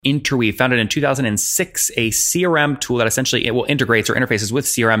Interweave, founded in 2006, a CRM tool that essentially it will integrates or interfaces with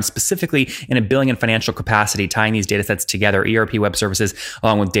CRM specifically in a billing and financial capacity, tying these data sets together, ERP web services,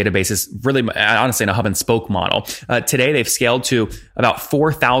 along with databases, really honestly in a hub and spoke model. Today, they've scaled to about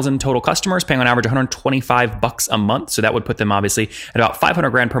 4,000 total customers, paying on average $125 a month. So that would put them obviously at about 500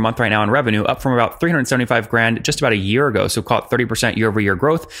 grand per month right now in revenue, up from about 375 grand just about a year ago. So call it 30% year over year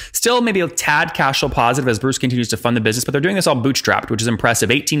growth. Still maybe a tad cash flow positive as Bruce continues to fund the business, but they're doing this all bootstrapped, which is impressive.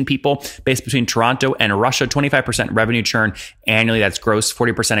 18 people based between Toronto and Russia, 25% revenue churn annually. That's gross,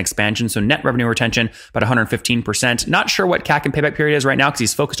 40% expansion. So net revenue retention, about 115%. Not sure what CAC and payback period is right now because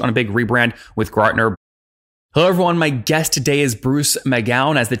he's focused on a big rebrand with Gartner. Hello, everyone. My guest today is Bruce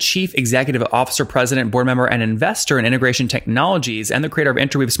McGowan. As the Chief Executive Officer, President, Board Member, and Investor in Integration Technologies and the creator of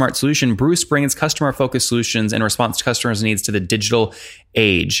Interweave Smart Solution, Bruce brings customer-focused solutions in response to customers' needs to the digital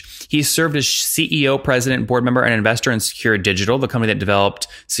age. He served as CEO, President, Board Member, and Investor in Secure Digital, the company that developed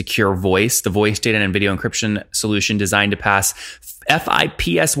Secure Voice, the voice data and video encryption solution designed to pass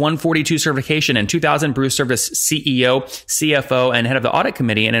FIPS 142 certification. In 2000, Bruce served as CEO, CFO, and head of the audit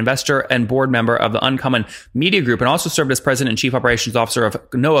committee, and investor and board member of the Uncommon Media Group, and also served as president and chief operations officer of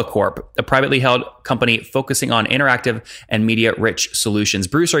Noah Corp, a privately held company focusing on interactive and media-rich solutions.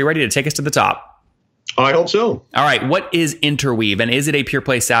 Bruce, are you ready to take us to the top? I hope so. All right. What is Interweave, and is it a pure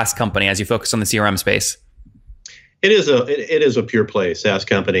play SaaS company as you focus on the CRM space? It is a pure play SaaS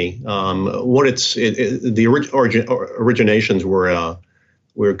company. The originations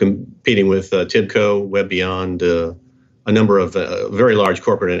were competing with Tibco, WebBeyond, a number of very large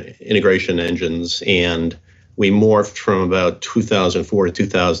corporate integration engines, and we morphed from about 2004 to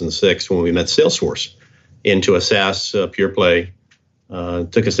 2006 when we met Salesforce into a SaaS pure play.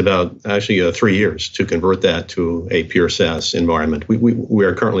 Took us about 3 years to convert that to a pure SaaS environment. We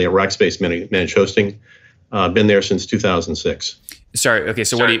are currently at Rackspace Managed Hosting. Been there since 2006. Sorry. Okay.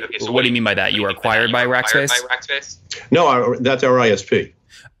 So what do you mean by that? You were acquired by Rackspace? No, that's our ISP.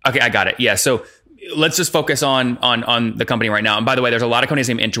 Okay, I got it. Yeah. So let's just focus on the company right now. And by the way, there's a lot of companies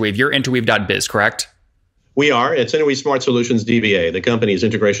named Interweave. You're Interweave.biz, correct? We are. It's Interweave Smart Solutions DBA. The company is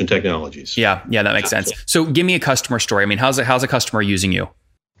Integration Technologies. Yeah, that makes sense. So give me a customer story. I mean, how's a customer using you?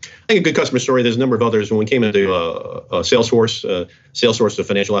 I think a good customer story. There's a number of others. When we came into Salesforce, the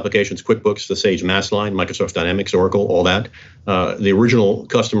financial applications, QuickBooks, the Sage Massline, Microsoft Dynamics, Oracle, all that. The original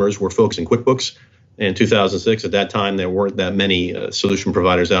customers were folks in QuickBooks. In 2006, at that time, there weren't that many solution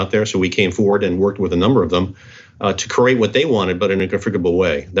providers out there. So we came forward and worked with a number of them to create what they wanted, but in a configurable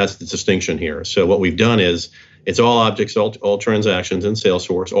way. That's the distinction here. So what we've done is it's all objects, all transactions in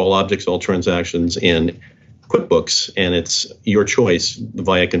Salesforce, all objects, all transactions in QuickBooks, and it's your choice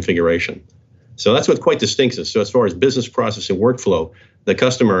via configuration. So that's what quite distincts us. So as far as business process and workflow, the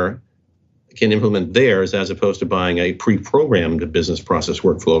customer can implement theirs as opposed to buying a pre-programmed business process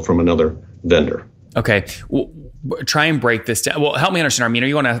workflow from another vendor. Okay. Well, try and break this down. Well, help me understand. Armin, are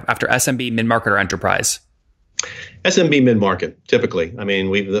you going after SMB, mid-market, or enterprise? SMB mid-market, typically. I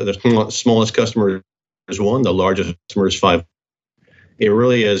mean, the smallest customer is 1, the largest customer is 5. It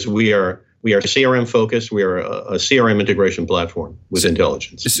really is, we are CRM focused. We are a CRM integration platform with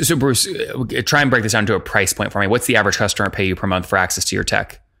intelligence. So Bruce, try and break this down to a price point for me. What's the average customer pay you per month for access to your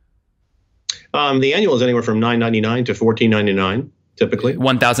tech? The annual is anywhere from $9.99 to $14.99, typically.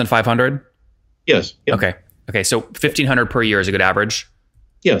 1,500? Yes. Yep. Okay. So 1,500 per year is a good average.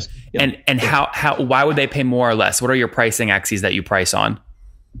 Yes. Yep. And how? Why would they pay more or less? What are your pricing axes that you price on?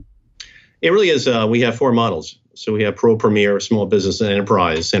 It really is. We have 4 models. So we have Pro, Premier, Small Business, and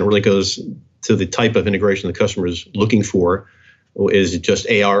Enterprise, and it really goes to the type of integration the customer is looking for. Is it just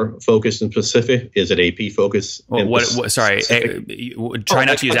AR focused and specific? Is it AP focused? Try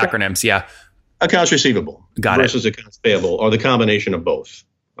not to use acronyms. Yeah. Accounts receivable versus accounts payable, or the combination of both.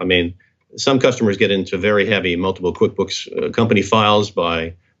 I mean, some customers get into very heavy multiple QuickBooks company files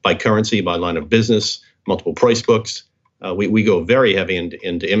by currency, by line of business, multiple price books. We go very heavy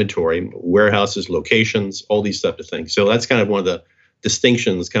into inventory, warehouses, locations, all these types of things. So that's kind of one of the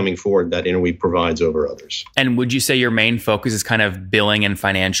distinctions coming forward that Interweave provides over others. And would you say your main focus is kind of billing and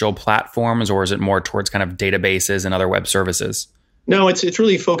financial platforms, or is it more towards kind of databases and other web services? No, it's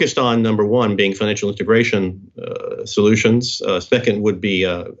really focused on, number one, being financial integration solutions. Second would be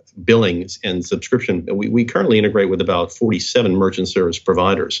billing and subscription. We currently integrate with about 47 merchant service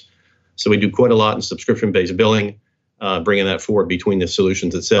providers. So we do quite a lot in subscription-based billing, bringing that forward between the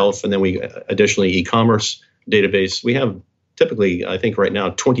solutions itself. And then we additionally e-commerce database. We have typically, I think right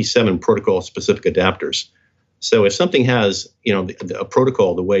now, 27 protocol-specific adapters. So if something has, a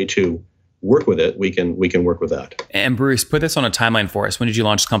protocol, the way to work with it, we can work with that. And Bruce, put this on a timeline for us. When did you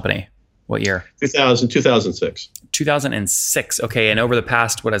launch the company? What year? 2006. 2006. Okay. And over the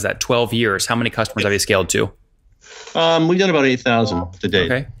past, what is that, 12 years, how many customers have you scaled to? We've done about 8,000 to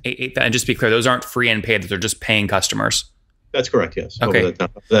date. Okay. 8,000. And just to be clear, those aren't free and paid. They're just paying customers. That's correct, yes. Okay. Over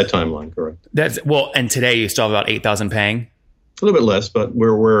that timeline, correct. And today you still have about 8,000 paying? A little bit less, but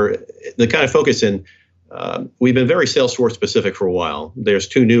we're the kind of focus in, we've been very Salesforce specific for a while. There's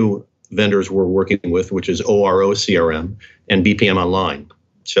two new vendors we're working with, which is ORO CRM and BPM Online.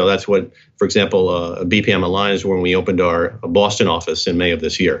 So that's what, for example, BPM Online is when we opened our Boston office in May of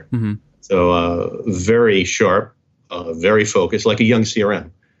this year. Mm-hmm. So very sharp, very focused, like a young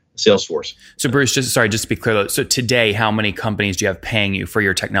CRM, Salesforce. So Bruce, just to be clear, so today, how many companies do you have paying you for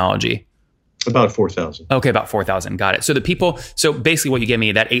your technology? About 4,000. Okay, about 4,000. Got it. So basically what you gave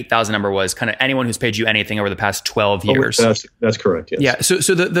me, that 8,000 number was kind of anyone who's paid you anything over the past 12 years. That's correct, yes. Yeah, so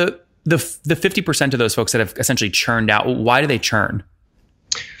the 50% of those folks that have essentially churned out, why do they churn?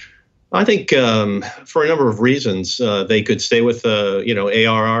 I think for a number of reasons, they could stay with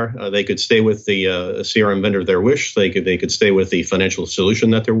ARR. They could stay with the CRM vendor of their wish. They could stay with the financial solution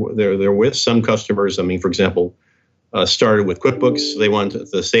that they're with. Some customers, for example, started with QuickBooks. They want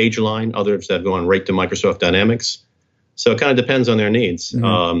the Sage line. Others have gone right to Microsoft Dynamics. So it kind of depends on their needs.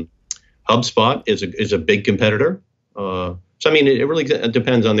 Mm-hmm. HubSpot is a big competitor. It really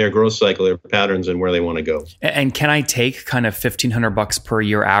depends on their growth cycle, their patterns, and where they want to go. And can I take kind of $1,500 per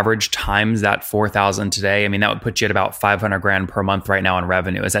year average times that 4,000 today? That would put you at about $500,000 per month right now in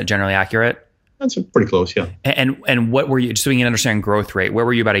revenue. Is that generally accurate? That's pretty close, yeah. And what were you, just so we can understand growth rate, where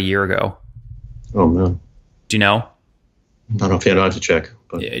were you about a year ago? Oh, man. Do you know? I don't know if you have to check.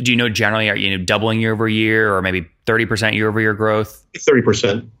 But. Do you know generally, are you doubling year over year or maybe 30% year over year growth?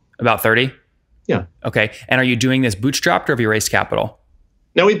 30%. About 30? Yeah. Okay. And are you doing this bootstrapped or have you raised capital?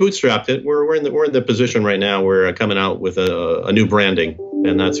 No, we bootstrapped it. We're in the position right now. We're coming out with a new branding,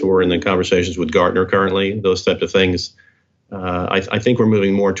 and that's we're in the conversations with Gartner currently. Those types of things. I think we're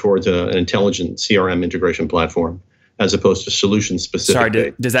moving more towards an intelligent CRM integration platform as opposed to solution specific.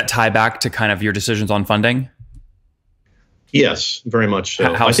 Sorry, does that tie back to kind of your decisions on funding? Yes, very much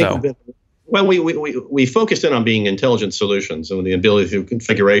so. How so? Well, we focused in on being intelligent solutions and the ability through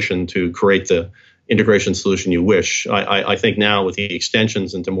configuration to create the integration solution you wish. I think now with the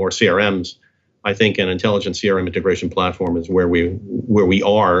extensions into more CRMs, I think an intelligent CRM integration platform is where we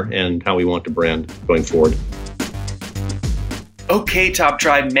are and how we want to brand going forward. Okay, Top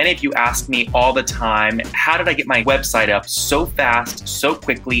Tribe, many of you ask me all the time, how did I get my website up so fast, so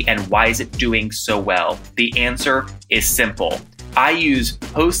quickly, and why is it doing so well? The answer is simple. I use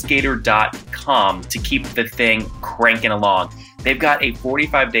HostGator.com to keep the thing cranking along. They've got a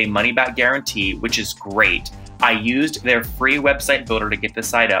 45-day money-back guarantee, which is great. I used their free website builder to get the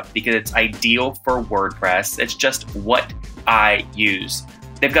site up because it's ideal for WordPress. It's just what I use.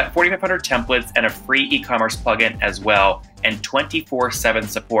 They've got 4,500 templates and a free e-commerce plugin as well, and 24/7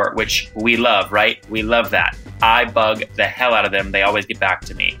 support, which we love, right? We love that. I bug the hell out of them. They always get back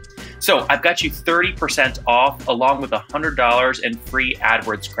to me. So I've got you 30% off along with $100 in free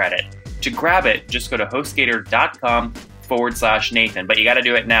AdWords credit. To grab it, just go to HostGator.com/Nathan, but you got to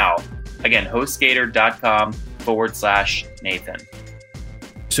do it now. Again, HostGator.com/Nathan.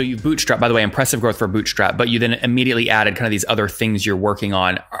 So you've bootstrapped, by the way, impressive growth for Bootstrap, but you then immediately added kind of these other things you're working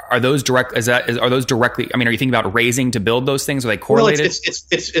on. Are those directly, are you thinking about raising to build those things? Are they correlated? Well,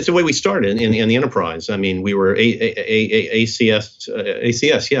 it's the way we started in the enterprise. We were ACS,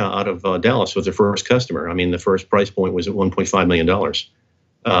 out of Dallas was the first customer. The first price point was at $1.5 million.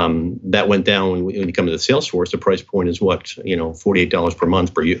 That went down when you come to the Salesforce. The price point is $48 per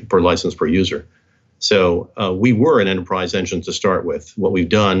month per license per user. So we were an enterprise engine to start with. What we've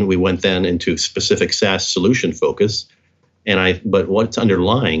done, we went then into specific SaaS solution focus, but what's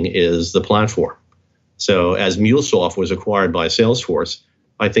underlying is the platform. So as MuleSoft was acquired by Salesforce,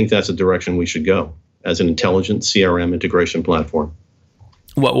 I think that's the direction we should go as an intelligent CRM integration platform.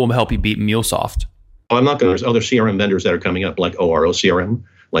 What will help you beat MuleSoft? There's other CRM vendors that are coming up, like ORO CRM,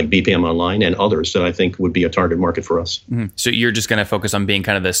 like BPM Online, and others that I think would be a target market for us. Mm-hmm. So you're just going to focus on being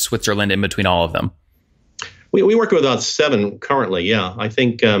kind of the Switzerland in between all of them? We work with about 7 currently. Yeah, I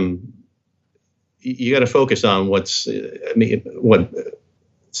think you got to focus on what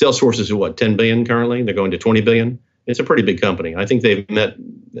Salesforce is. 10 billion currently. They're going to 20 billion. It's a pretty big company. I think they've met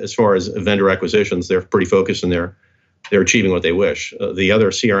as far as vendor acquisitions. They're pretty focused and they're achieving what they wish. The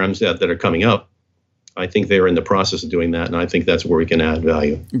other CRMs that are coming up, I think they're in the process of doing that, and I think that's where we can add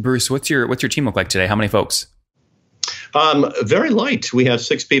value. Bruce, what's your team look like today? How many folks? Very light. We have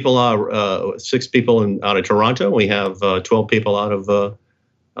 6 people. 6 people out of Toronto. We have 12 people out of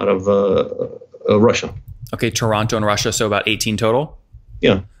Russia. Okay, Toronto and Russia, so about 18 total.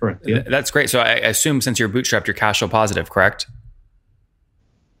 Yeah, correct. Yeah. That's great. So I assume since you're bootstrapped, you're cash flow positive, correct?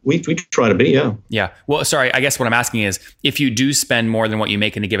 We try to be, yeah. Yeah. Well, sorry. I guess what I'm asking is, if you do spend more than what you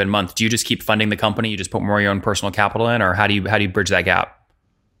make in a given month, do you just keep funding the company? You just put more of your own personal capital in, or how do you bridge that gap?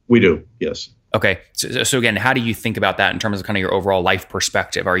 We do, yes. Okay. So again, how do you think about that in terms of kind of your overall life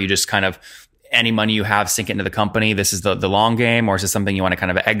perspective? Are you just kind of any money you have, sink it into the company? This is the long game, or is this something you want to kind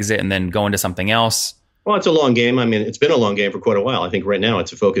of exit and then go into something else? Well, it's a long game. I mean, it's been a long game for quite a while. I think right now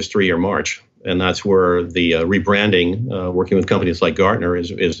it's a focused 3-year march. And that's where the rebranding, working with companies like Gartner, is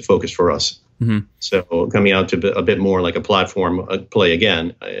the focus for us. Mm-hmm. So coming out to a bit more like a platform play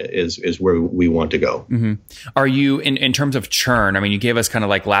again is where we want to go. Mm-hmm. Are you, in terms of churn, I mean, you gave us kind of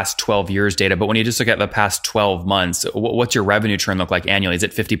like last 12 years data, but when you just look at the past 12 months, what's your revenue churn look like annually? Is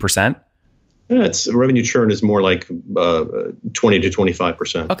it 50%? It's revenue churn is more like 20 to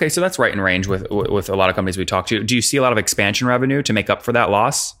 25%. Okay, so that's right in range with a lot of companies we talk to. Do you see a lot of expansion revenue to make up for that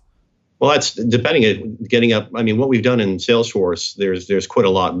loss? Well, that's depending on getting up. I mean, what we've done in Salesforce, there's quite a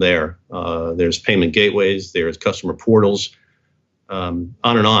lot there. There's payment gateways, there's customer portals, on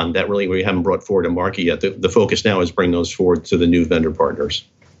and on. That really we haven't brought forward to market yet. The focus now is bring those forward to the new vendor partners.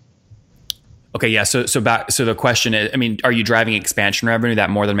 Okay, yeah. So the question is, I mean, are you driving expansion revenue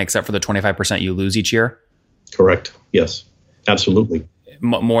that more than makes up for the 25% you lose each year? Correct. Yes, absolutely.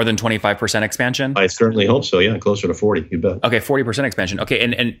 More than 25% expansion? I certainly hope so. Yeah, closer to 40. You bet. Okay, 40% expansion. Okay,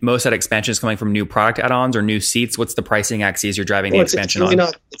 and most of that expansion is coming from new product add-ons or new seats. What's the pricing axis you're driving the expansion on?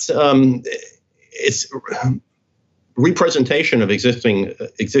 It's representation of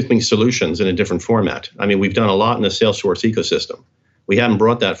existing solutions in a different format. I mean, we've done a lot in the Salesforce ecosystem. We haven't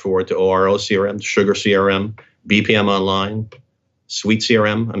brought that forward to ORO CRM, Sugar CRM, BPM Online, Suite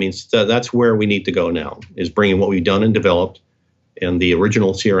CRM. I mean, that's where we need to go now, is bringing what we've done and developed and the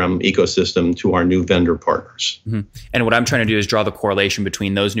original CRM ecosystem to our new vendor partners. Mm-hmm. And what I'm trying to do is draw the correlation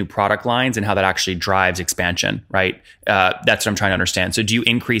between those new product lines and how that actually drives expansion, right? That's what I'm trying to understand. So do you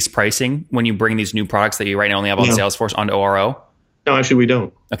increase pricing when you bring these new products that you right now only have on Salesforce onto ORO? No, actually we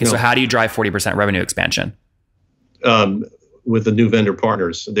don't. Okay, so how do you drive 40% revenue expansion? With the new vendor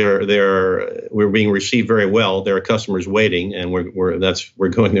partners, we're being received very well. There are customers waiting, and we're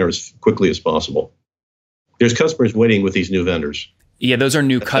going there as quickly as possible. There's customers waiting with these new vendors. Yeah, those are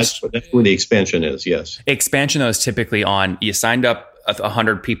new customers. That's where the expansion is. Yes, expansion though is typically on you signed up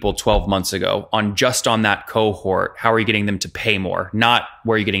 100 people 12 months ago on that cohort. How are you getting them to pay more? Not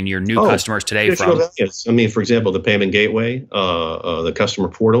where you're getting your new customers today from. Yes, I mean, for example, the payment gateway, the customer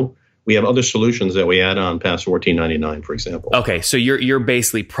portal. We have other solutions that we add on past $14.99, for example. Okay, so you're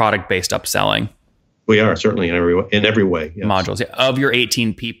basically product-based upselling. We are certainly in every way. Yes. Modules. Yeah. Of your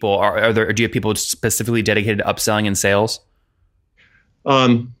 18 people, do you have people specifically dedicated to upselling and sales?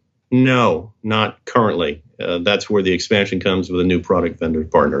 No, not currently. That's where the expansion comes with the new product vendor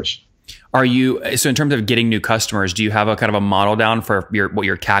partners. So in terms of getting new customers, do you have a kind of a model down for what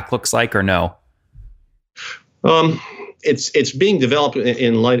your CAC looks like, or no? It's being developed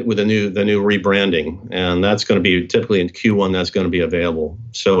in light with the new rebranding, and that's going to be typically in Q1. That's going to be available.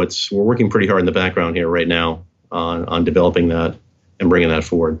 So we're working pretty hard in the background here right now on developing that and bringing that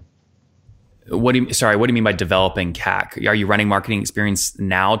forward. What do you mean by developing CAC? Are you running marketing experience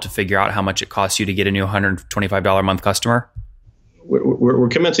now to figure out how much it costs you to get a new $125 a month customer? We're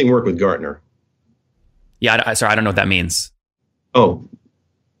commencing work with Gartner. Yeah, I don't know what that means. Oh.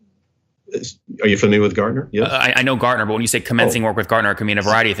 Are you familiar with Gartner? Yes. I know Gartner, but when you say commencing work with Gartner, it can mean a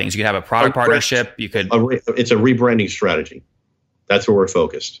variety of things. You could have a product partnership. You could. It's a rebranding strategy. That's where we're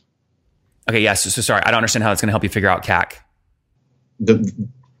focused. Okay. Yes. So sorry, I don't understand how that's going to help you figure out CAC.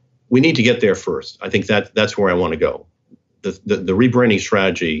 We need to get there first. I think that's where I want to go. The rebranding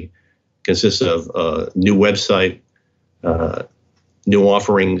strategy consists of new website, new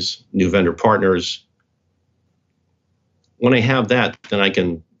offerings, new vendor partners. When I have that, then I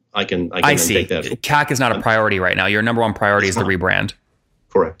can see. take that. CAC is not a priority right now. Your number one priority is the rebrand.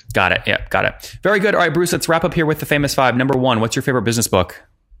 Correct. Got it. Yeah, got it. Very good. All right, Bruce, let's wrap up here with the famous 5. Number 1, what's your favorite business book?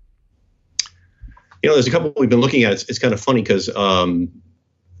 There's a couple we've been looking at. It's kind of funny because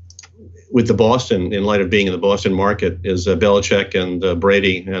with the Boston, in light of being in the Boston market, is Belichick and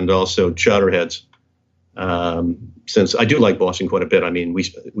Brady and also Chowderheads. Since I do like Boston quite a bit. I mean,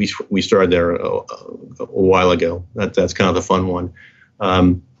 we started there a while ago. That's kind of the fun one.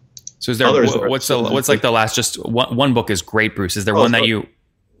 So is there what's like the last just one book is great, Bruce? Is there one that you?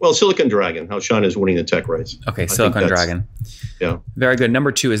 Well, Silicon Dragon, how China is winning the tech race. Okay, Silicon Dragon. Yeah. Very good.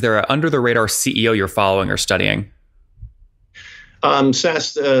 Number 2, is there an under the radar CEO you're following or studying?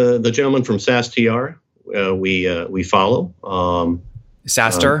 SAS, the gentleman from SAS TR, we follow.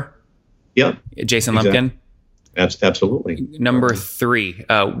 SaaStr? Yep. Jason Lumpkin? Absolutely. Number three,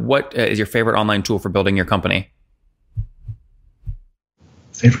 what is your favorite online tool for building your company?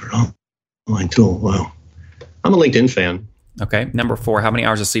 Favorite online tool? Wow. I'm a LinkedIn fan. Okay. Number four, how many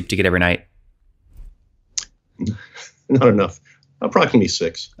hours of sleep do you get every night? Not enough. Approximately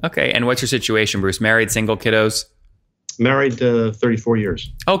 6. Okay. And what's your situation, Bruce? Married, single, kiddos? Married 34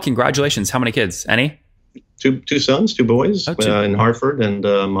 years. Oh, congratulations. How many kids? Any? Two sons, 2 boys in Hartford, and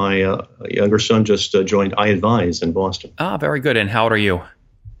my younger son just joined iAdvise in Boston. Ah, very good. And how old are you?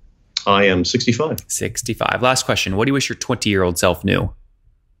 I am 65. 65. Last question. What do you wish your 20-year-old self knew?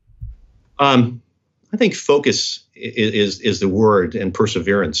 I think focus is the word, and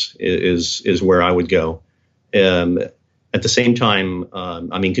perseverance is where I would go. At the same time,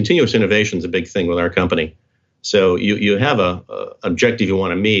 continuous innovation is a big thing with our company. So you have a objective you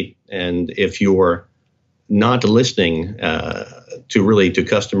want to meet, and if you're not listening to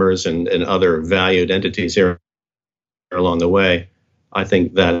customers and other valued entities here along the way, I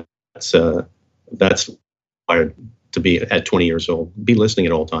think that's required to be at 20 years old. Be listening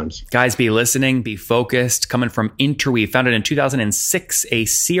at all times. Guys, be listening, be focused. Coming from Interweave, founded in 2006, a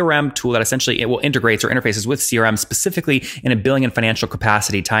CRM tool that essentially integrates or interfaces with CRM, specifically in a billing and financial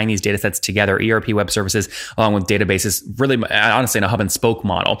capacity, tying these data sets together, ERP web services, along with databases, really, honestly, in a hub and spoke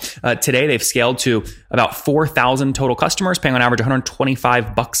model. Today, they've scaled to about 4,000 total customers, paying on average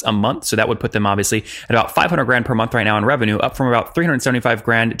 $125 a month. So that would put them obviously at about $500,000 per month right now in revenue, up from about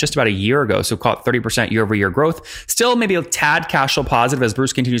 $375,000 just about a year ago. So call it 30% year over year growth. Still maybe a tad cash flow positive as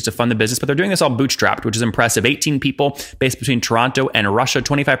Bruce continues to fund the business, but they're doing this all bootstrapped, which is impressive. 18 people based between Toronto and Russia,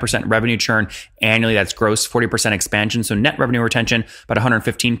 25% revenue churn annually. That's gross, 40% expansion. So net revenue retention, about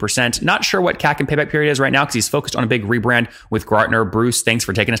 115%. Not sure what CAC and payback period is right now because he's focused on a big rebrand with Gartner. Bruce, thanks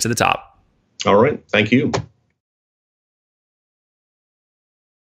for taking us to the top. All right. Thank you.